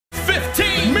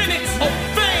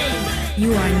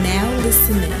You are now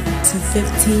listening to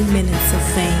 15 Minutes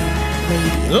of Fame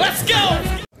Radio. Let's go!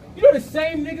 You know the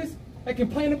same niggas that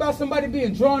complain about somebody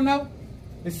being drawn out?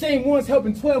 The same ones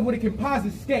helping 12 with a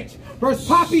composite sketch. Versus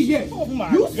Poppy, yes. Oh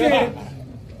my you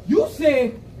God.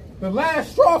 said the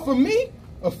last straw for me,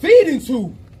 a feeding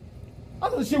tube. I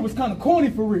thought the shit was kind of corny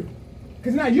for real.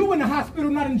 Cause now you in the hospital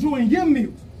not enjoying your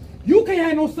meals. You can't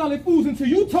have no solid foods until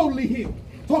you totally heal.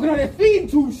 Talking about that feeding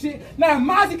tube shit. Now if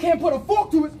Mazi can't put a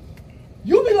fork to it,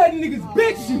 you be letting niggas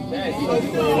bitch you.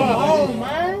 Oh,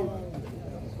 man.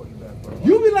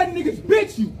 You be letting niggas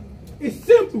bitch you. It's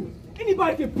simple.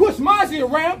 Anybody can push Mazi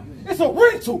around. It's a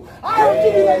rental. I heard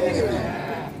you be letting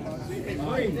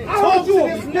niggas. I heard you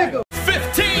a nigga.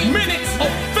 15 minutes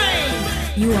of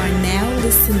fame. You are now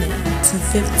listening to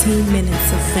 15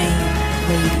 Minutes of Fame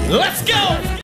Radio. Let's go!